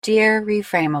Dear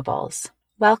Reframeables,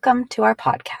 welcome to our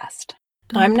podcast.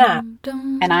 I'm Nat.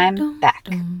 And I'm Beck.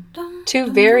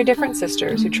 Two very different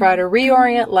sisters who try to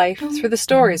reorient life through the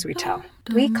stories we tell.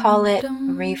 We call it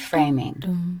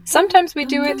reframing. Sometimes we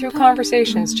do it through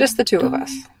conversations, just the two of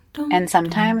us. And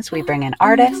sometimes we bring in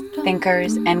artists,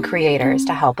 thinkers, and creators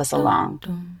to help us along.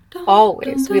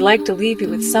 Always, we like to leave you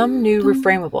with some new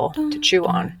reframable to chew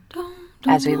on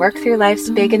as we work through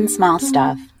life's big and small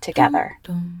stuff together.